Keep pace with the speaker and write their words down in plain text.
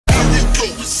I've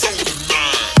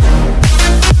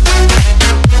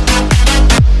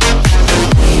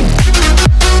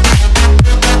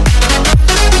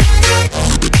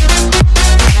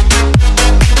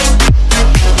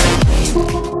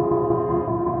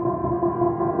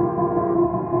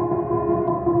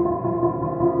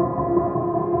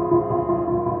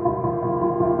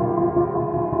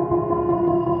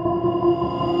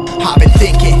been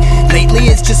thinking, lately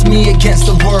it's just me against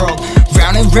the world.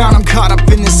 Round and round I'm caught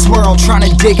up in this swirl, trying to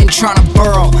dig and trying to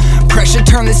burrow. Pressure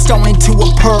turned this stone into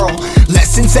a pearl.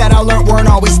 Lessons that I learned weren't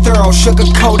always thorough,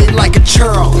 sugar-coated like a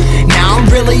churl. Now I'm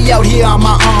really out here on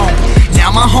my own. Now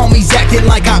my homies acting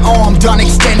like I owe 'em, done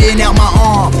extending out my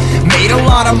arm. Made a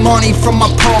lot of money from my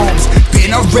poems,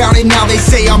 been around and now they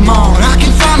say I'm on. I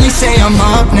can finally say I'm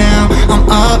up now, I'm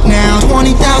up now.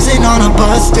 20,000 on a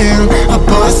bus down, a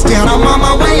bus down. I'm on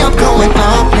my way up, going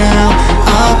up now,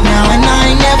 and I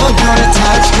ain't never gonna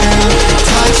touch down,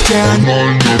 touchdown.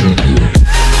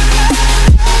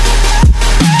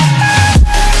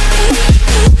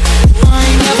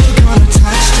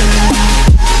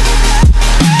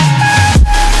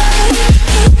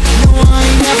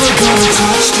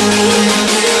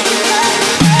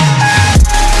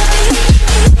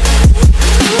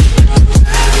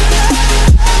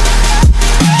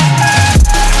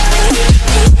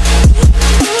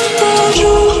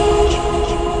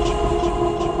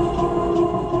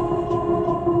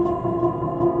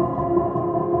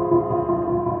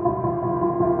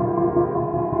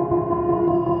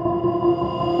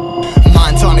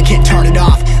 I can't turn it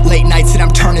off. Late nights and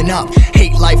I'm turning up.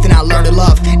 Hate life, then I learn to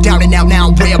love. Down and out, now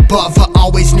I'm way above. I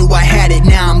always knew I had it,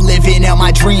 now I'm living out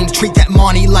my dreams. Treat that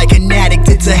money like an addict,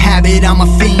 it's a habit. I'm a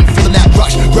fiend, feeling that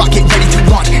rush. Rocket ready to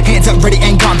launch. Hands up, ready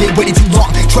and gone. Been waiting too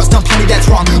long. Trust on plenty, that's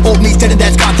wrong. Old me's dead and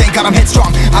that's gone. Thank God I'm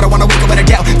headstrong. I don't wanna wake up with a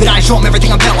doubt that I show 'em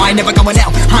everything I'm about. I ain't never going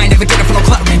out. I ain't never getting for no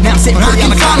clout. Now I'm sitting pretty on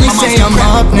the cloud. I can finally say I'm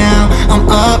up now, I'm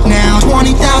up now.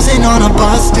 20,000 on a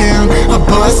bus down, a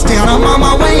bus down. I'm on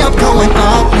my way up, going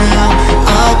up now,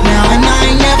 and I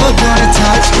ain't never gonna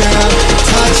touch down,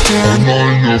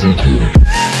 touchdown.